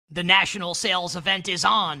The national sales event is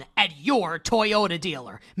on at your Toyota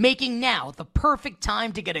dealer, making now the perfect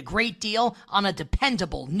time to get a great deal on a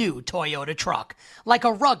dependable new Toyota truck. Like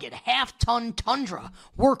a rugged half-ton Tundra,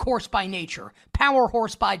 workhorse by nature, power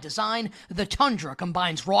horse by design, the Tundra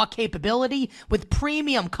combines raw capability with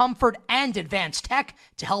premium comfort and advanced tech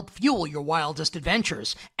to help fuel your wildest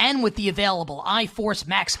adventures. And with the available iForce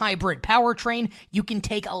Max Hybrid powertrain, you can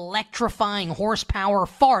take electrifying horsepower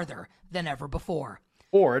farther than ever before.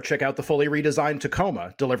 Or check out the fully redesigned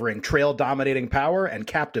Tacoma, delivering trail-dominating power and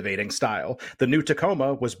captivating style. The new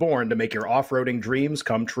Tacoma was born to make your off-roading dreams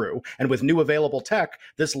come true. And with new available tech,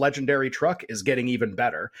 this legendary truck is getting even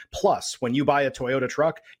better. Plus, when you buy a Toyota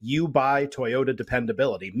truck, you buy Toyota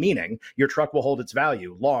dependability, meaning your truck will hold its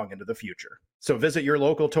value long into the future. So visit your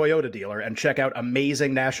local Toyota dealer and check out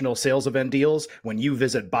amazing national sales event deals when you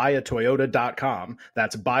visit buyatoyota.com.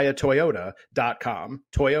 That's buyatoyota.com.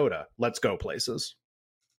 Toyota, let's go places.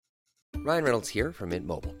 Ryan Reynolds here from Mint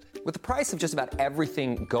Mobile. With the price of just about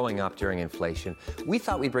everything going up during inflation, we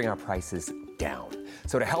thought we'd bring our prices down.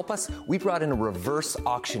 So to help us, we brought in a reverse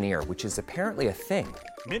auctioneer, which is apparently a thing.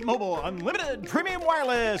 Mint Mobile Unlimited Premium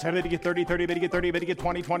Wireless. How to get 30, 30, bit to get 30, bit to get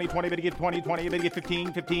 20, 20, 20, bit to get 20, 20, bit to get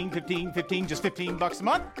 15, 15, 15, 15, just $15 a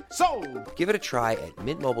month? Sold! Give it a try at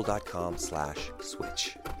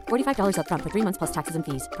mintmobile.com/switch. $45 up front for 3 months plus taxes and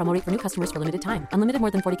fees. Promo rate for new customers for limited time. Unlimited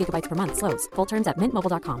more than 40 gigabytes per month. Slows full terms at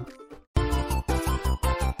mintmobile.com.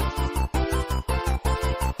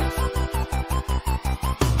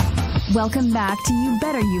 Welcome back to You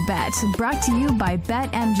Better You Bet, brought to you by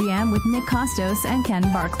BetMGM with Nick Costos and Ken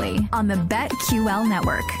Barkley on the BetQL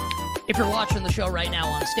network. If you're watching the show right now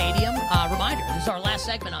on Stadium, reminder, this is our last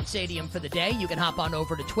segment on Stadium for the day. You can hop on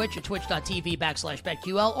over to Twitch at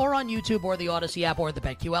twitch.tv/BetQL or on YouTube or the Odyssey app or the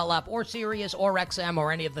BetQL app or Sirius or XM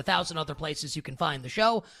or any of the 1,000 other places you can find the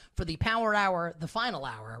show for the Power Hour, the final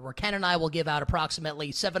hour, where Ken and I will give out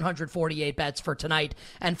approximately 748 bets for tonight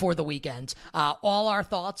and for the weekend. All our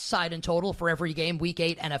thoughts, side and total for every game, Week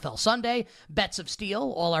 8 NFL Sunday. Bets of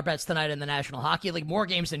Steel, all our bets tonight in the National Hockey League. More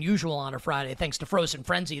games than usual on a Friday, thanks to Frozen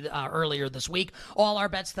Frenzy earlier this week. All our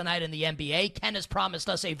bets tonight in the NBA. Ken has promised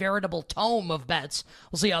us a veritable tome of bets.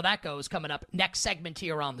 We'll see how that goes coming up next segment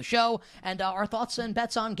here on the show. And our thoughts and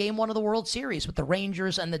bets on Game 1 of the World Series with the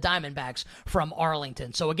Rangers and the Diamondbacks from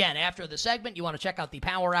Arlington. So again, after the segment, you want to check out the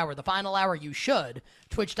Power Hour, the final hour, you should.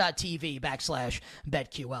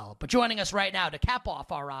 Twitch.tv/BetQL. But joining us right now to cap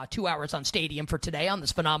off our 2 hours on Stadium for today on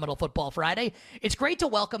this phenomenal Football Friday, it's great to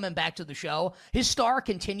welcome him back to the show. His star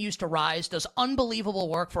continues to rise, does unbelievable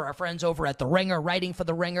work for our friends over at The Ringer, writing for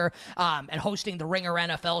The Ringer, and hosting The Ringer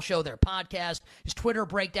NFL show, their podcast. His Twitter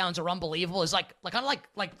breakdowns are unbelievable. He's like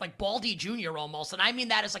Baldy Jr. almost, and I mean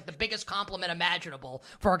that as like the biggest compliment imaginable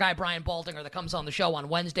for our guy Brian Baldinger that comes on the show on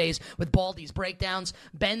Wednesdays with Baldy's breakdowns.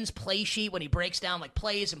 Ben's play sheet when he breaks down like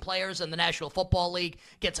plays and players in the National Football League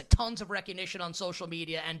gets like tons of recognition on social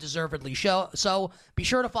media and deservedly so be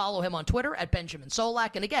sure to follow him on Twitter at Benjamin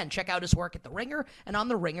Solak, and again, check out his work at The Ringer and on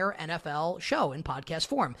The Ringer NFL show in podcast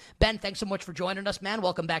form. Ben, thanks so much for joining us, man.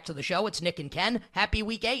 Welcome back to the show. It's Nick and Ken. Happy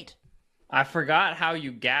Week 8. I forgot how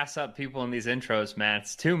you gas up people in these intros, man.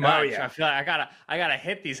 It's too much. Oh, yeah. I feel like I gotta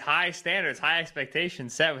hit these high standards, high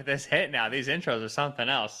expectations set with this hit now. These intros are something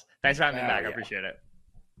else. Thanks for having me back. Yeah. I appreciate it.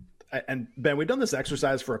 And Ben, we've done this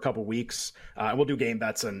exercise for a couple weeks. We'll do game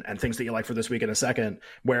bets and things that you like for this week in a second,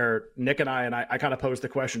 where Nick and I kind of posed the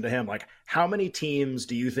question to him, like, how many teams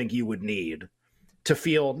do you think you would need to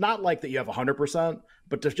feel not like that you have 100%,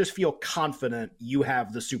 but to just feel confident you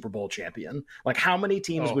have the Super Bowl champion? Like, how many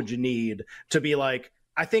teams would you need to be like,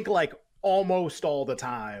 I think like almost all the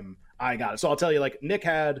time I got it. So I'll tell you, like, Nick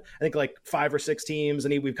had, I think, like 5 or 6 teams,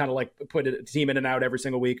 and we've kind of like put a team in and out every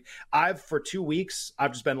single week. For 2 weeks,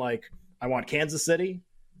 I've just been like, I want Kansas City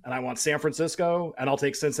and I want San Francisco, and I'll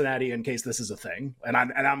take Cincinnati in case this is a thing. And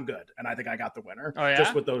I'm good. And I think I got the winner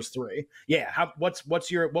just with those 3. Yeah. What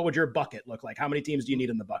would your bucket look like? How many teams do you need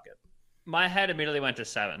in the bucket? My head immediately went to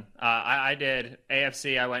 7. I did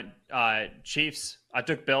AFC. I went Chiefs. I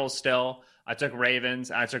took Bills still. I took Ravens.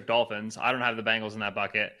 And I took Dolphins. I don't have the Bengals in that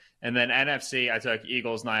bucket. And then NFC, I took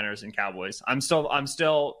Eagles, Niners, and Cowboys. I'm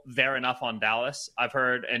still there enough on Dallas. I've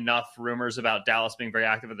heard enough rumors about Dallas being very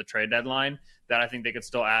active at the trade deadline that I think they could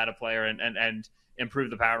still add a player and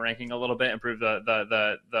improve the power ranking a little bit, improve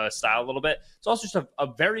the style a little bit. It's also just a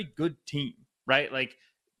very good team, right? Like,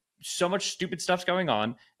 so much stupid stuff's going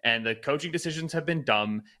on, and the coaching decisions have been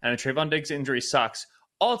dumb, and the Trayvon Diggs injury sucks.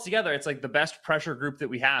 All together, it's like the best pressure group that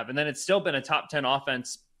we have. And then it's still been a top 10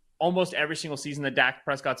 offense almost every single season that Dak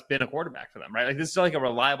Prescott's been a quarterback for them, right? Like this is like a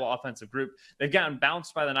reliable offensive group. They've gotten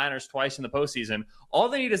bounced by the Niners twice in the postseason. All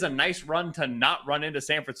they need is a nice run to not run into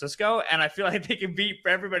San Francisco, and I feel like they can beat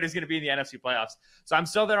everybody who's going to be in the NFC playoffs. So I'm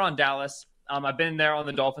still there on Dallas. I've been there on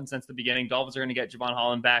the Dolphins since the beginning. Dolphins are going to get Javon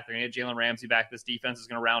Holland back. They're going to get Jalen Ramsey back. This defense is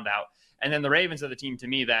going to round out. And then the Ravens are the team to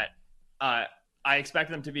me that I expect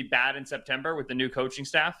them to be bad in September with the new coaching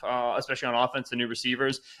staff, especially on offense, the new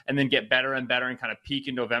receivers, and then get better and better and kind of peak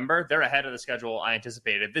in November. They're ahead of the schedule I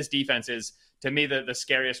anticipated. This defense is, to me, the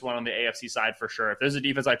scariest one on the AFC side for sure. If there's a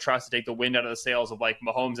defense I trust to take the wind out of the sails of like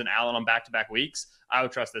Mahomes and Allen on back-to-back weeks, I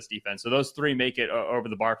would trust this defense. So those three make it over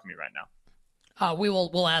the bar for me right now.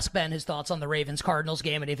 We'll ask Ben his thoughts on the Ravens-Cardinals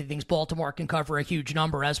game and if he thinks Baltimore can cover a huge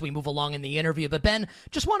number as we move along in the interview. But Ben,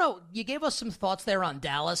 you gave us some thoughts there on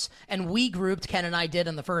Dallas, and we grouped, Ken and I did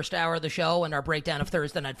in the first hour of the show and our breakdown of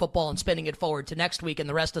Thursday Night Football and spinning it forward to next week and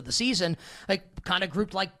the rest of the season, like kind of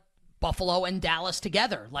grouped like Buffalo and Dallas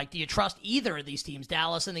together. Like, do you trust either of these teams,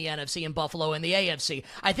 Dallas in the NFC and Buffalo in the AFC?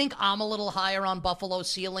 I think I'm a little higher on Buffalo's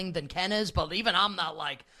ceiling than Ken is, but even I'm not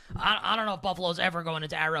like, I don't know if Buffalo's ever going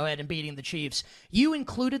into Arrowhead and beating the Chiefs. You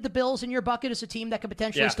included the Bills in your bucket as a team that could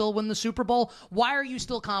potentially still win the Super Bowl. Why are you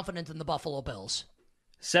still confident in the Buffalo Bills?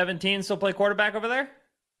 17 still play quarterback over there?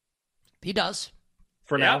 He does.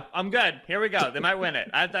 For now. I'm good. Here we go. They might win it.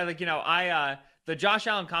 The Josh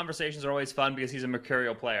Allen conversations are always fun because he's a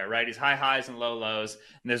mercurial player, right? He's high highs and low lows.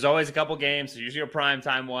 And there's always a couple games, usually a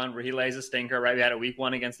primetime one, where he lays a stinker, right? We had a week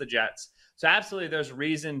one against the Jets. So absolutely there's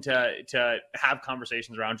reason to have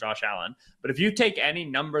conversations around Josh Allen. But if you take any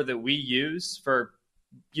number that we use for,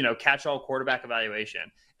 catch-all quarterback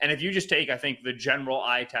evaluation, and if you just take, I think, the general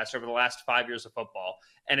eye test over the last 5 years of football,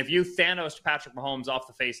 and if you Thanos Patrick Mahomes off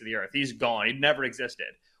the face of the earth, he's gone, he'd never existed,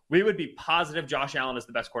 we would be positive Josh Allen is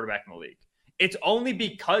the best quarterback in the league. It's only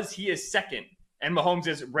because he is second and Mahomes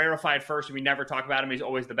is rarefied first and we never talk about him, he's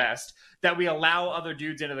always the best, that we allow other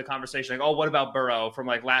dudes into the conversation. Like, oh, what about Burrow from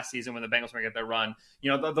like last season when the Bengals were going to get their run?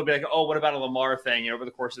 They'll be like, oh, what about a Lamar thing, over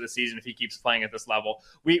the course of the season if he keeps playing at this level?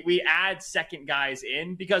 We add second guys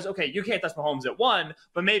in because, okay, you can't test Mahomes at 1,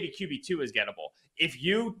 but maybe QB2 is gettable. If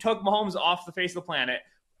you took Mahomes off the face of the planet,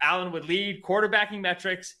 Allen would lead quarterbacking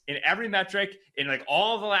metrics in every metric in like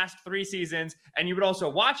all of the last 3 seasons. And you would also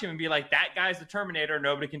watch him and be like, that guy's the Terminator.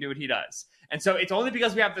 Nobody can do what he does. And so it's only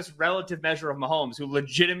because we have this relative measure of Mahomes, who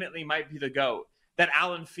legitimately might be the GOAT, that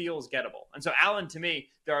Allen feels gettable. And so Allen, to me,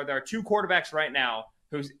 there are 2 quarterbacks right now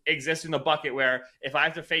who exist in the bucket where if I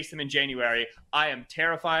have to face them in January, I am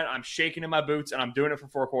terrified, I'm shaking in my boots, and I'm doing it for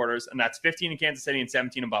 4 quarters, and that's 15 in Kansas City and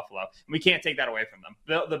 17 in Buffalo. And we can't take that away from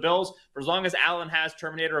them. The Bills, for as long as Allen has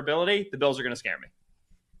Terminator ability, the Bills are going to scare me.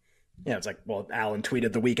 Yeah, it's like, well, Allen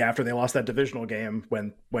tweeted the week after they lost that divisional game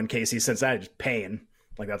when KC Cincinnati, just pain.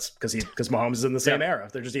 Like that's because Mahomes is in the same era.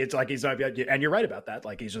 They're just, it's like he's not, and you're right about that.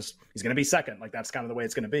 Like he's going to be second. Like that's kind of the way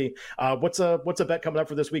it's going to be. What's a bet coming up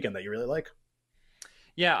for this weekend that you really like?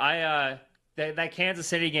 Yeah, that Kansas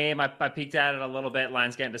City game, I peeked at it a little bit.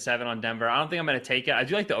 Line's getting to 7 on Denver. I don't think I'm going to take it. I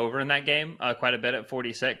do like the over in that game quite a bit at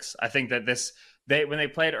 46. I think that when they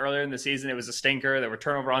played earlier in the season, it was a stinker. There were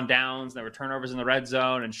turnover on downs. There were turnovers in the red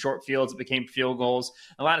zone and short fields that became field goals.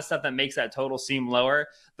 A lot of stuff that makes that total seem lower.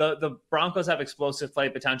 The Broncos have explosive play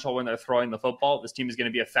potential when they're throwing the football. This team is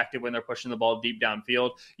going to be effective when they're pushing the ball deep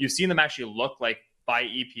downfield. You've seen them actually look like, by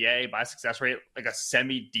EPA, by success rate, like a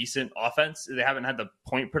semi-decent offense. They haven't had the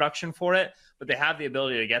point production for it, but they have the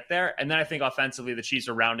ability to get there. And then I think offensively, the Chiefs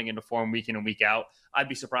are rounding into form week in and week out. I'd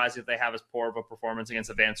be surprised if they have as poor of a performance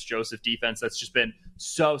against a Vance Joseph defense that's just been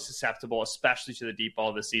so susceptible, especially to the deep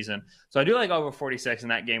ball this season. So I do like over 46 in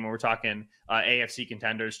that game when we're talking AFC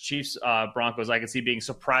contenders. Chiefs, Broncos, I could see being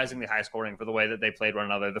surprisingly high scoring for the way that they played one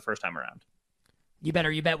another the first time around. You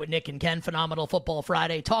bet with Nick and Ken. Phenomenal Football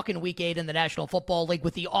Friday. Talking Week 8 in the National Football League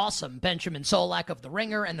with the awesome Benjamin Solak of The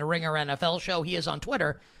Ringer and The Ringer NFL Show. He is on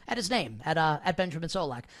Twitter at his name, at Benjamin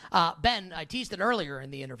Solak. Ben, I teased it earlier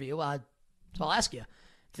in the interview, so I'll ask you.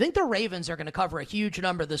 Do you think the Ravens are going to cover a huge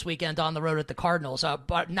number this weekend on the road at the Cardinals?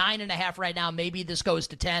 About 9.5 right now. Maybe this goes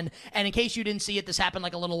to 10. And in case you didn't see it, this happened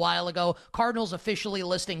like a little while ago. Cardinals officially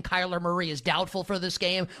listing Kyler Murray as doubtful for this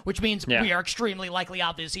game, which means we are extremely likely,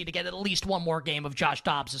 obviously, to get at least one more game of Josh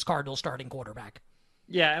Dobbs as Cardinals starting quarterback.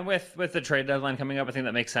 Yeah, and with the trade deadline coming up, I think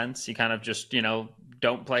that makes sense. You kind of just,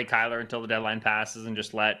 don't play Kyler until the deadline passes and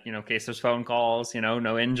just let, in case there's phone calls,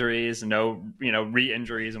 no injuries, no,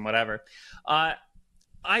 re-injuries and whatever.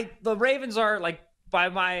 The Ravens are like by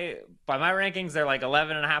my rankings, they're like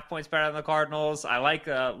 11.5 points better than the Cardinals. I like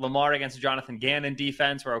Lamar against Jonathan Gannon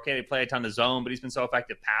defense, where they play a ton of zone, but he's been so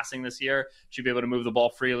effective passing this year. Should be able to move the ball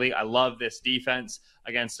freely. I love this defense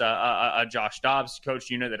against a Josh Dobbs coach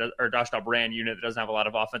unit or Josh Dobbs ran unit that doesn't have a lot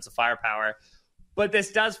of offensive firepower. But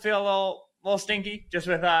this does feel a little stinky, just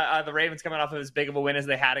with the Ravens coming off of as big of a win as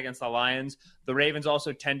they had against the Lions. The Ravens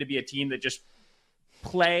also tend to be a team that just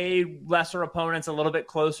play lesser opponents a little bit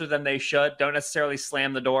closer than they should. Don't necessarily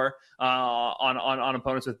slam the door on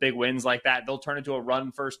opponents with big wins like that. They'll turn into a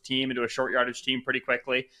run-first team, into a short yardage team pretty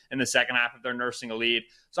quickly in the second half if they're nursing a lead.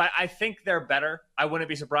 So I think they're better. I wouldn't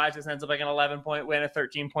be surprised if it ends up like an 11-point win, a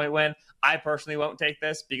 13-point win. I personally won't take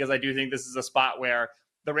this because I do think this is a spot where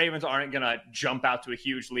the Ravens aren't going to jump out to a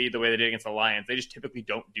huge lead the way they did against the Lions. They just typically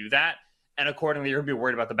don't do that. And accordingly, you're going to be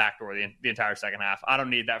worried about the backdoor the entire second half. I don't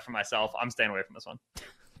need that for myself. I'm staying away from this one.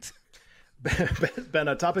 Ben,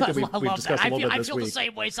 a topic that we've discussed a little bit this week. I feel the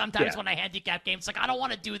same way sometimes when I handicap games. Like, I don't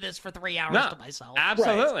want to do this for 3 hours to myself.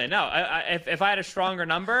 Absolutely. Right. No, if I had a stronger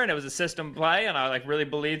number and it was a system play and I really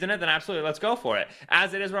believed in it, then absolutely, let's go for it.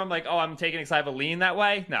 As it is where I'm like, I'm taking a side of a lean that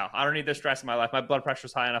way. No, I don't need this stress in my life. My blood pressure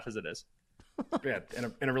is high enough as it is. Yeah,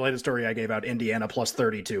 in a related story, I gave out Indiana plus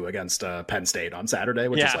 32 against Penn State on Saturday,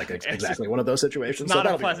 which is like exactly one of those situations. Not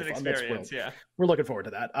a pleasant experience. We're looking forward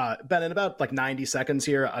to that. Ben, in about like 90 seconds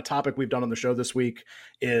here, a topic we've done on the show this week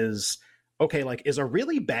is, is a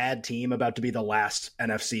really bad team about to be the last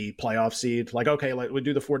NFC playoff seed? We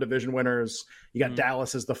do the 4 division winners. You got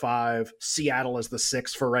Dallas as the 5, Seattle as the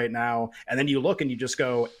 6 for right now. And then you look and you just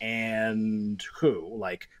go, and who?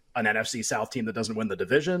 An NFC South team that doesn't win the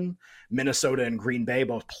division. Minnesota and Green Bay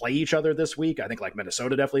both play each other this week. I think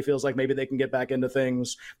Minnesota definitely feels like maybe they can get back into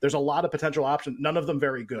things. There's a lot of potential options. None of them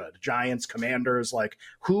very good. Giants, Commanders,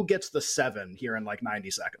 who gets the 7 here in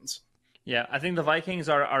 90 seconds? Yeah, I think the Vikings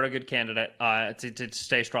are a good candidate to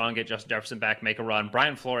stay strong, get Justin Jefferson back, make a run.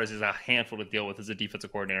 Brian Flores is a handful to deal with as a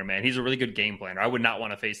defensive coordinator, man. He's a really good game planner. I would not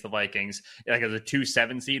want to face the Vikings as a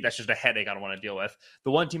 2-7 seed. That's just a headache I don't want to deal with.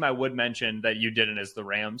 The one team I would mention that you didn't is the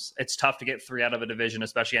Rams. It's tough to get 3 out of a division,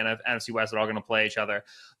 especially NFC West. They're all going to play each other.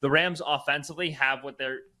 The Rams offensively have what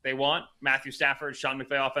they want. Matthew Stafford, Sean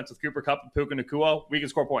McVay offense with Cooper Kupp and Puka Nacua. We can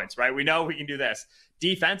score points, right? We know we can do this.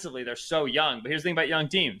 Defensively, they're so young. But here's the thing about young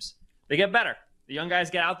teams. They get better. The young guys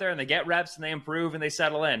get out there and they get reps and they improve and they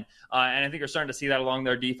settle in. And I think you're starting to see that along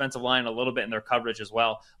their defensive line a little bit in their coverage as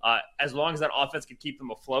well. As long as that offense can keep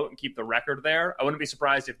them afloat and keep the record there, I wouldn't be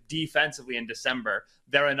surprised if defensively in December,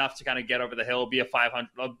 they're enough to kind of get over the hill, be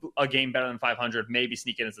a game better than 500, maybe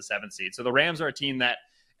sneak in as the 7th seed. So the Rams are a team that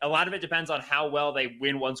a lot of it depends on how well they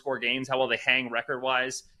win one-score games, how well they hang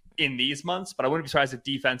record-wise in these months. But I wouldn't be surprised if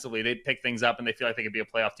defensively they'd pick things up and they feel like they could be a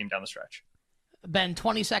playoff team down the stretch. Ben,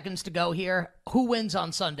 20 seconds to go here. Who wins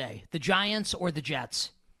on Sunday, the Giants or the Jets?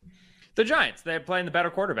 The Giants. They're playing the better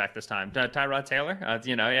quarterback this time. Tyrod Taylor.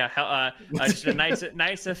 Just a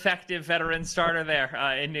nice, effective veteran starter there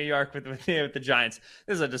in New York with the Giants.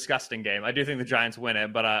 This is a disgusting game. I do think the Giants win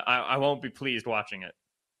it, but I won't be pleased watching it.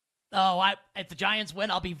 If the Giants win,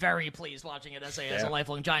 I'll be very pleased watching it as a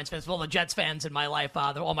lifelong Giants fan. Well, the Jets fans in my life,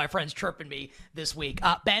 all my friends chirping me this week.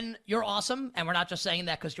 Ben, you're awesome, and we're not just saying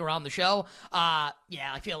that because you're on the show. I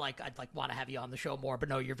feel like I'd want to have you on the show more, but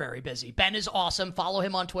no, you're very busy. Ben is awesome. Follow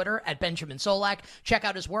him on Twitter at Benjamin Solak. Check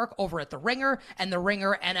out his work over at The Ringer and The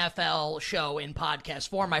Ringer NFL show in podcast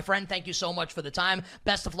form. My friend, thank you so much for the time.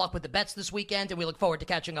 Best of luck with the bets this weekend, and we look forward to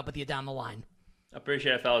catching up with you down the line.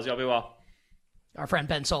 Appreciate it, fellas. Y'all be well. Our friend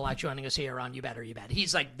Ben Solak joining us here on You Bet or You Bet.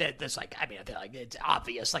 He's I feel like it's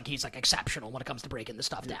obvious. He's exceptional when it comes to breaking the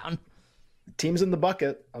stuff down. Teams in the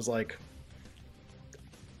bucket. I was like,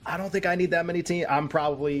 I don't think I need that many teams. I'm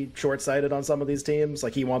probably short-sighted on some of these teams.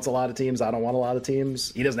 He wants a lot of teams. I don't want a lot of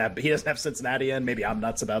teams. He doesn't have Cincinnati in. Maybe I'm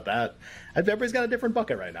nuts about that. Everybody's got a different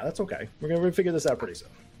bucket right now. That's okay. We're gonna figure this out pretty soon.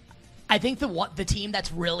 I think the team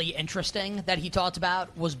that's really interesting that he talked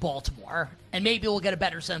about was Baltimore. And maybe we'll get a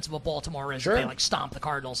better sense of what Baltimore is if they stomp the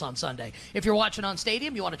Cardinals on Sunday. If you're watching on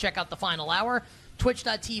Stadium, you want to check out the final hour,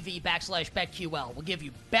 twitch.tv/BetQL. We'll give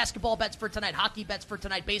you basketball bets for tonight, hockey bets for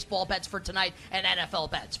tonight, baseball bets for tonight, and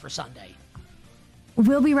NFL bets for Sunday.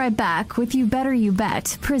 We'll be right back with You Better You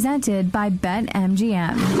Bet, presented by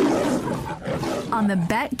BetMGM on the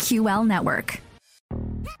BetQL network.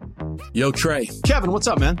 Yo, Trey. Kevin, what's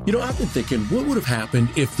up, man? You know, I've been thinking, what would have happened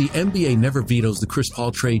if the NBA never vetoes the Chris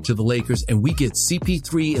Paul trade to the Lakers and we get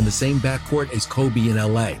CP3 in the same backcourt as Kobe in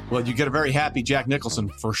LA? Well, you get a very happy Jack Nicholson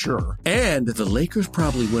for sure. And the Lakers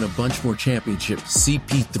probably win a bunch more championships.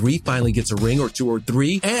 CP3 finally gets a ring or 2 or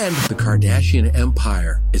 3, and the Kardashian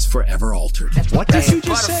empire is forever altered. What did you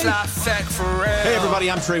just say? Hey,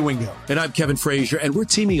 everybody, I'm Trey Wingo. And I'm Kevin Frazier, and we're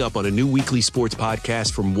teaming up on a new weekly sports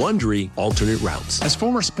podcast from Wondery, Alternate Routes. As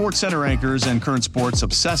former Sports Center anchors and current sports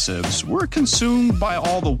obsessives, we're consumed by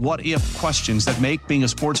all the what-if questions that make being a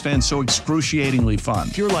sports fan so excruciatingly fun.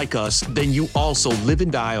 If you're like us, then you also live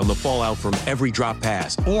and die on the fallout from every drop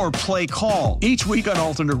pass. Or play call. Each week on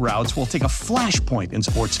Alternate Routes, we'll take a flashpoint in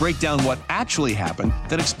sports, break down what actually happened,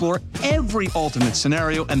 then explore every alternate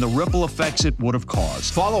scenario and the ripple effects it would have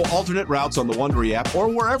caused. Follow Alternate Routes on the Wondery app or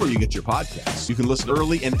wherever you get your podcasts. You can listen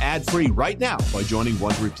early and ad-free right now by joining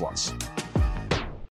Wondery Plus.